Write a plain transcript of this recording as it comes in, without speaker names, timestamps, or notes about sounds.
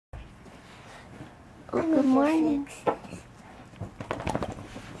Oh, good morning.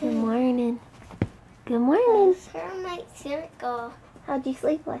 Good morning. Good morning. Hermit circle. How'd you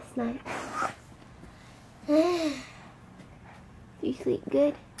sleep last night? Did you sleep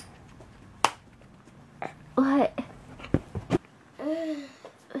good? What?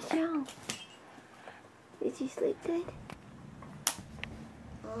 What's wrong? Did you sleep good?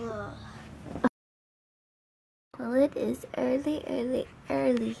 Well, it is early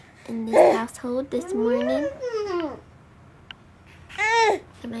in this household this morning.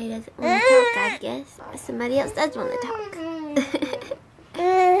 Somebody doesn't want to talk, I guess. Somebody else does want to talk.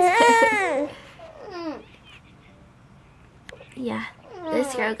 Yeah,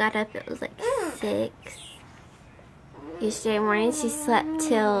 this girl got up, it was like 6. Yesterday morning she slept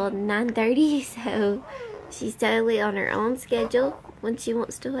till 9:30, so she's totally on her own schedule when she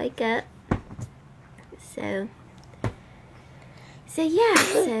wants to wake up. So yeah,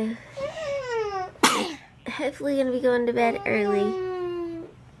 hopefully gonna be going to bed early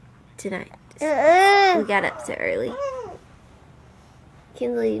tonight. We got up so early.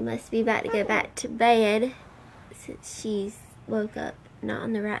 Kinsley must be about to go back to bed since she's woke up not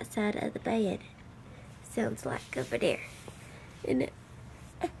on the right side of the bed. Sounds like over there. And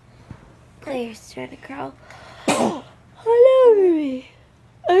Claire's trying to crawl all over me.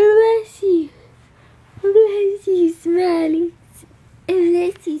 Oh, bless you. Oh, bless you, Smileys. Oh,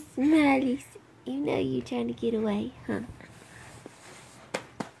 bless you, Smileys. You know you're trying to get away, huh?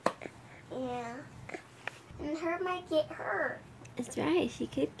 Yeah. And her might get hurt. That's right, she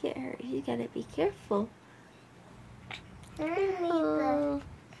could get hurt. You gotta be careful.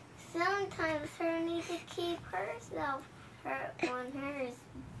 Sometimes her needs to keep herself hurt on hers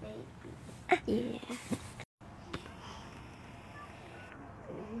baby. Yeah.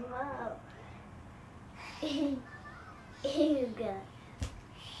 Whoa. Ew, good.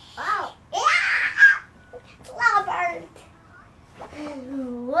 Wow. Robert.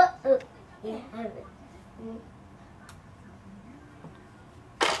 Whoa. Yeah, have it.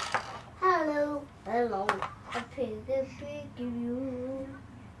 Hello. Hello. A pig, you.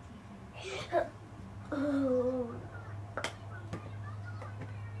 Oh.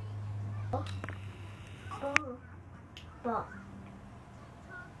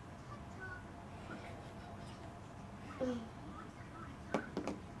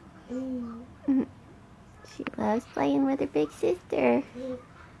 She loves playing with her big sister.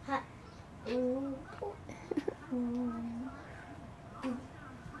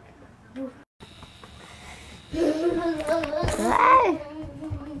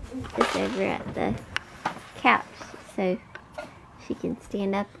 It's over at the couch so she can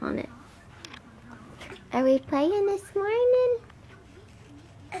stand up on it. Are we playing this morning?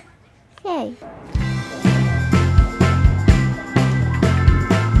 Say.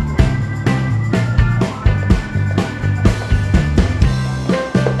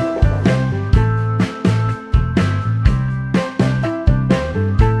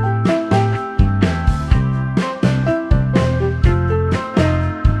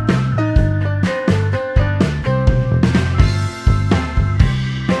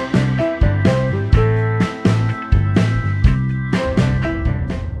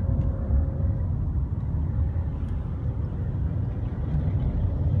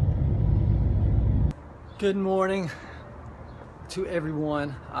 Good morning to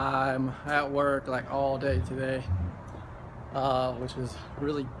everyone. I'm at work like all day today, which is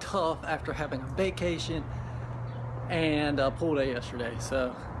really tough after having a vacation and a pool day yesterday.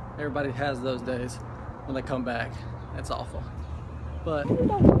 So everybody has those days when they come back. It's awful. But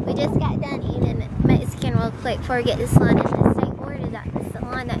we just got done eating Mexican real quick before we get to the salon. And the state board is at the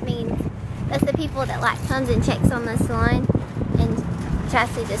salon. That means that's the people that like comes and checks on the salon. And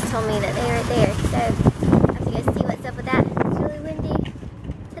Chastity just told me that they were there. So go see what's up with that. It's really windy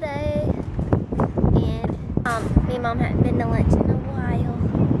today, and me and Mom haven't been to lunch in a while.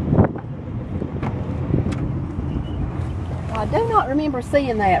 Well, I do not remember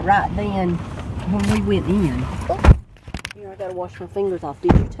seeing that right then when we went in. Here, I gotta wash my fingers off.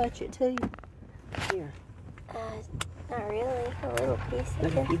 Did you touch it too? Here. Not really. A little piece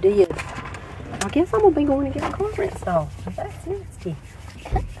of it. You did. I guess I'm gonna be going to get a car installed. That's nasty.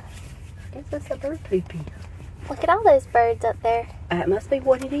 I guess that's a bird poopy. Look at all those birds up there. That must be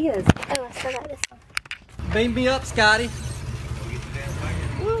what it is. Oh, I still got this one. beam me up, Scotty.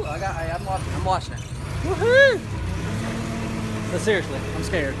 Woo, I'm watching it. Woohoo! But seriously, I'm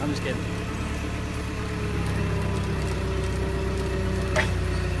scared. I'm just kidding.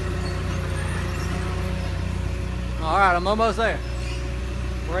 All right, I'm almost there.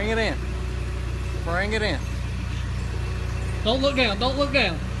 Bring it in. Bring it in. Don't look down. Don't look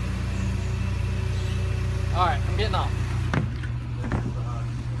down. All right, I'm getting off.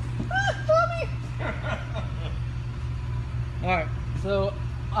 All right, so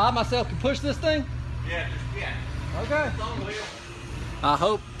I myself can push this thing? Yeah, Okay. I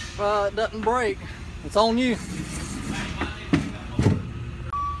hope it doesn't break. It's on you.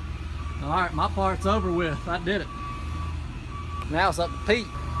 All right, my part's over with. I did it. Now it's up to Pete.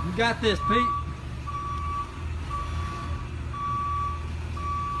 You got this, Pete.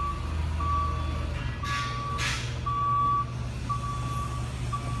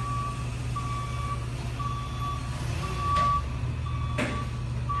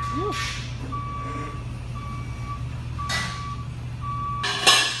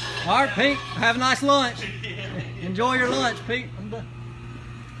 All right, Pete, have a nice lunch. Enjoy your lunch, Pete.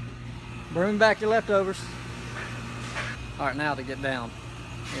 Bring back your leftovers. All right, now to get down,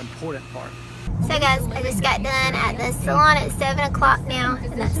 the important part. So guys, I just got done at the salon at 7 o'clock now,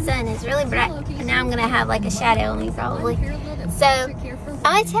 and the sun is really bright, and now I'm gonna have like a shadow on me probably. So I'm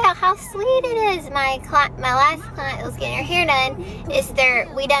gonna tell you how sweet it is. My last client that was getting her hair done,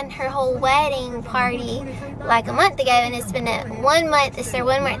 we done her whole wedding party like a month ago, and it's been 1 month. It's their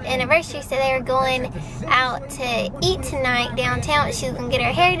 1 month anniversary, so they were going out to eat tonight downtown. She was gonna get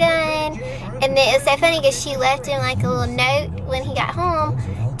her hair done, and then it was so funny because she left him like a little note when he got home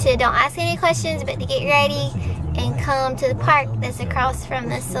to don't ask any questions, but to get ready and come to the park that's across from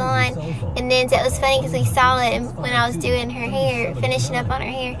the salon. And then so it was funny because we saw it when I was doing her hair, finishing up on her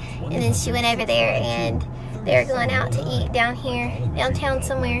hair, and then she went over there and they were going out to eat down here, downtown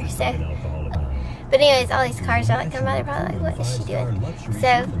somewhere. So, but anyways, all these cars are like coming by. They're probably like, what is she doing?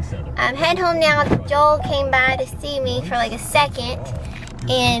 So I'm heading home now. Joel came by to see me for like a second,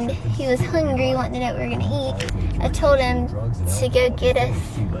 and he was hungry, wanting to know what we were gonna eat. I told him to go get us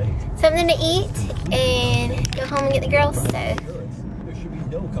something to eat and go home and get the girls.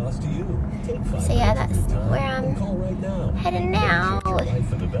 So yeah, that's where I'm heading now. So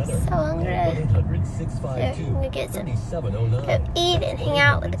hungry. So I'm gonna get some, go eat and hang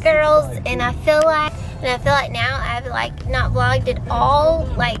out with the girls. And I feel like now I've like not vlogged at all,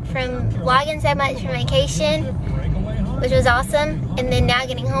 like from vlogging so much from vacation, which was awesome. And then now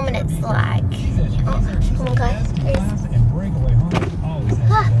getting home and it's like, oh my god,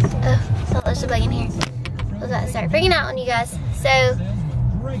 oh, there's a bug in here. I was about to start freaking out on you guys. So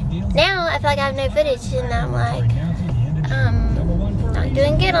now I feel like I have no footage, and I'm like, not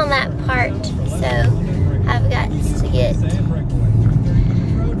doing good on that part. So I've got to get,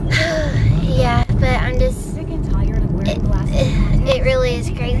 yeah, but I'm just, it really is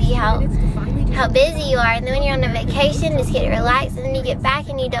crazy how busy you are, and then when you're on a vacation, just get relaxed, and then you get back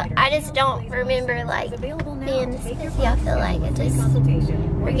and you don't, I just don't remember like being this busy. I feel like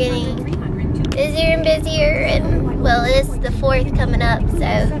we're getting busier and busier, and well, it's the 4th coming up,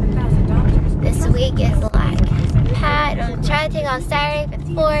 so this week is like packed. I'm gonna try to take off Saturday for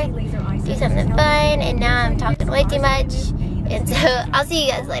the 4th, do something fun, and now I'm talking way too much, and so I'll see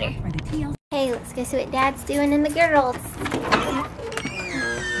you guys later. Hey, let's go see what Dad's doing and the girls.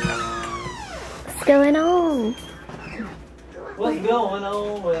 What's going on? What's going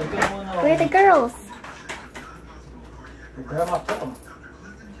on? What's going on? Where are the girls? Your grandma took them.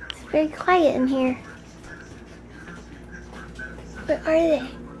 It's very quiet in here. Where are they?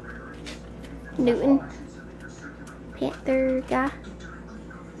 Newton. Panther guy.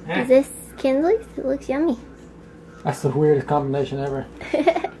 Is this Kinsley's? It looks yummy. That's the weirdest combination ever.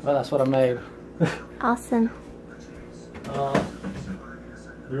 Well, that's what I made. Awesome.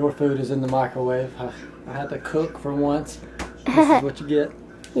 Your food is in the microwave. I had to cook for once. This is what you get.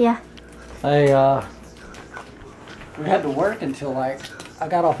 Yeah. We had to work until like, I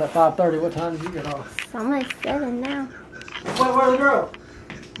got off at 5:30. What time did you get off? It's almost 7 now. Where are the girls?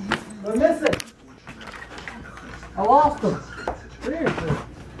 They're missing. I lost them. Seriously.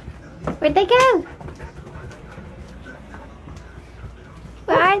 Where'd they go?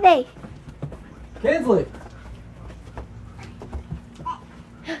 Where are they? Kinsley.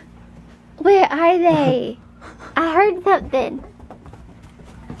 Where are they? I heard something.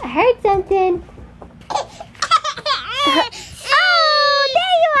 I heard something. Oh,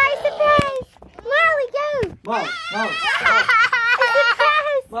 there you are, surprise! Molly, go! Molly, Molly.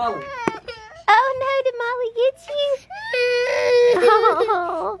 Surprise! Molly. Oh no, did Molly get you?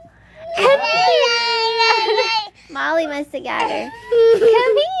 Oh, come here! Molly must have got her.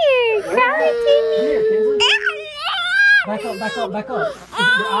 Come here, crawl to me. Back up, back up, back up. Is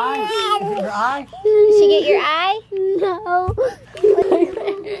it your eye? Is it your eye? Did she get your eye? No.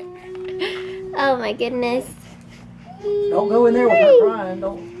 Oh my goodness. Don't go in there with her crying.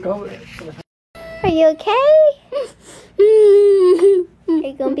 Don't go. Are you okay?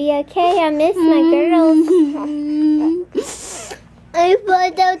 You're gonna be okay. I miss my girls. I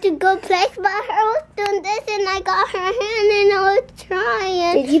was out to go play, but I was doing this and I got her hand and I was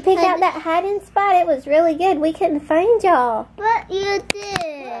trying. Did you pick out that hiding spot? It was really good. We couldn't find y'all. But you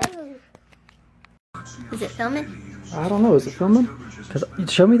did. Is it filming? I don't know. Is it filming? Cause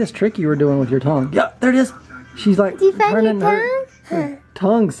show me this trick you were doing with your tongue. Yeah, there it is. She's like Did you find turning your her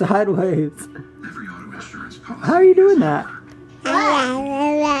tongue sideways. How are you doing that?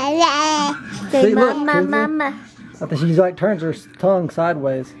 Say See, look, mama, Kinsley. mama. I think she like turns her tongue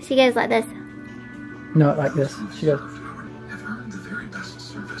sideways. She goes like this. No, like this. She goes.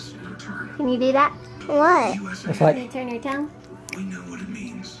 Can you do that? What? It's Can you like turn your tongue?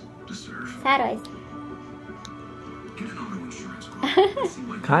 Sideways.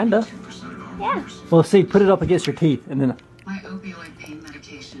 kinda. Yeah. Well, see, put it up against your teeth, and then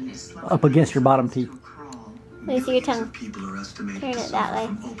up against your bottom teeth. Let me see your tongue. Turn it that way.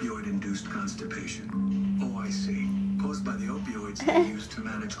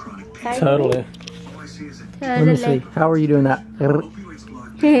 Totally. Let me see. How are you doing that?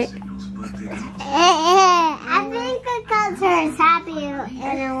 I think because her is happy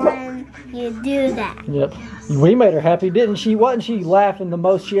and when you do that. Yep. We made her happy, didn't she? Wasn't she laughing the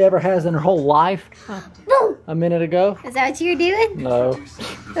most she ever has in her whole life a minute ago? Is that what you were doing? No.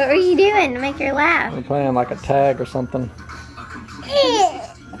 What were you doing to make her laugh? We're playing like a tag or something.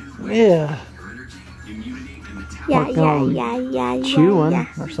 Yeah. Yeah, Working on chewing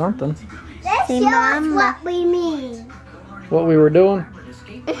or something. Let's Say show us mama. what we mean. What we were doing?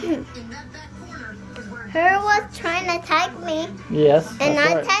 Her was trying to tag me, Yes. and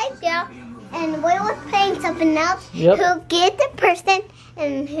that's I right. tagged you, and we was playing something else. Yep. Who get the person,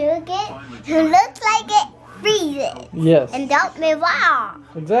 and who looks like it freezes, Yes. and don't move off.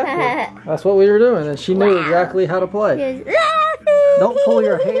 Exactly. That's what we were doing, and she knew exactly how to play. She was laughing. Don't pull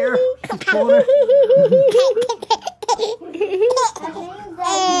your hair. She's pulling her.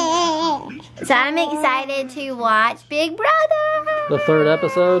 So I'm excited to watch Big Brother. The third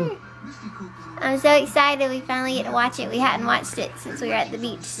episode. I'm so excited we finally get to watch it. We hadn't watched it since we were at the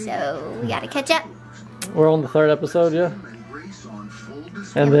beach, so we gotta catch up. We're on the third episode, yeah.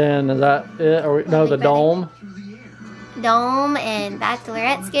 And then is that it? Or no, the dome. Dome and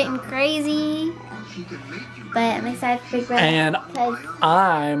Bachelorette's getting crazy. But I'm excited for Big Brother. And 'cause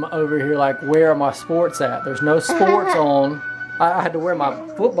I'm over here like, where are my sports at? There's no sports on. I had to wear my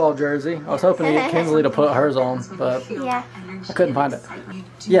football jersey. I was hoping to get Kinsley to put hers on, but yeah. I couldn't find it.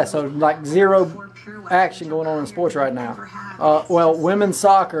 Yeah, so like zero action going on in sports right now. Well, women's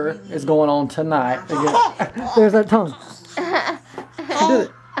soccer is going on tonight. Again. There's that tongue. She did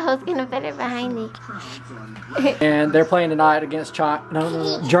it. I was gonna put it behind me. And they're playing tonight against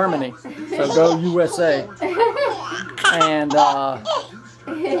Germany. So go USA. And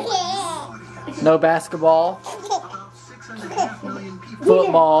no basketball,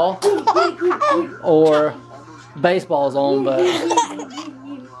 football, or baseball's on, but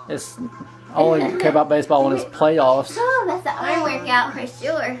it's I only care about baseball when it's playoffs. Oh, that's the arm workout for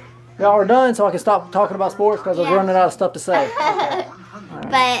sure. Y'all are done, so I can stop talking about sports because I was running out of stuff to say.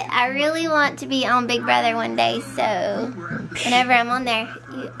 But I really want to be on Big Brother one day, so whenever I'm on there,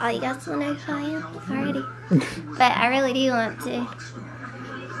 all you guys will know who I am already. But I really do want to.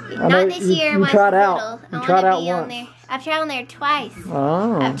 Not this year. You tried out. You tried out once. There. I've tried on there twice.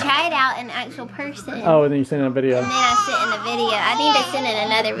 Oh. I've tried out an actual person. Oh, and then you sent in a video. And then I sent in a video. I need to send in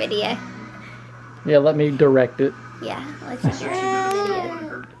another video. Yeah, let me direct it. Yeah, let's just direct the video.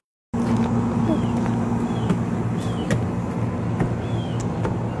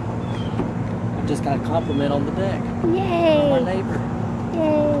 I just got a compliment on the deck. Yay! My neighbor.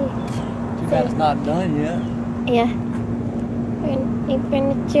 Yay! Too bad it's not done yet. Yeah. New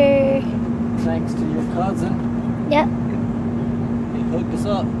furniture. Thanks to your cousin. Yep. He hooked us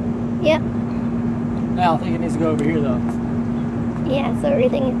up. Yep. Now I think it needs to go over here though. Yeah, so we're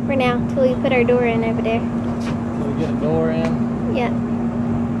thinking for now till we put our door in over there. So we get a door in. Yep.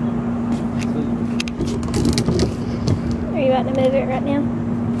 Are you about to move it right now?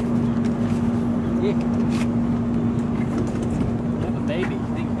 Yeah. You have a baby. You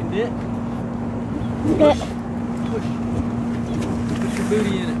think you can do it? Good. Push your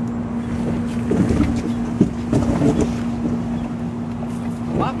booty in it.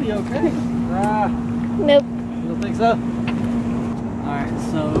 Might be okay. Nope. You don't think so? Alright,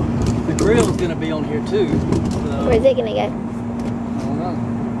 so the grill's gonna be on here too. So, Where's it gonna go? I don't know.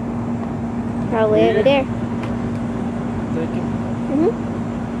 Probably over there. Thinking.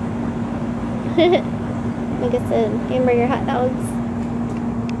 Make us some hamburger hot dogs.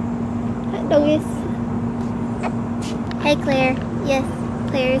 Hot doggies. Hey Claire. Yes.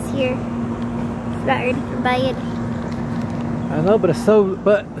 Claire's here. It's about ready for bed. I know, but it's so.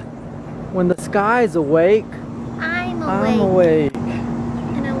 But when the sky's awake, I'm I'm awake. awake.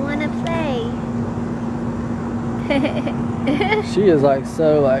 And I want to play. She is like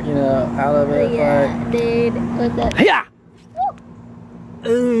so, like, you know, out of it. Yeah, Like, dude. What's up? yeah.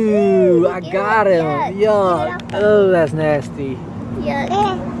 Ooh, I got him. Yuck. Oh, that's nasty.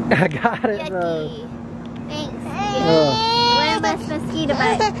 Yuck. I got it, bro. Yucky. Thanks. Ugh. Where was mosquito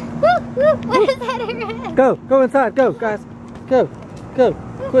bite? Woo, woo. What is that around? Go inside. Go, guys. Go.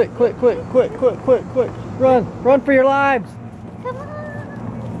 Quick. Run for your lives. Come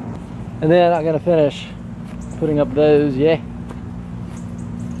on. And then I'm gonna finish putting up those, yeah.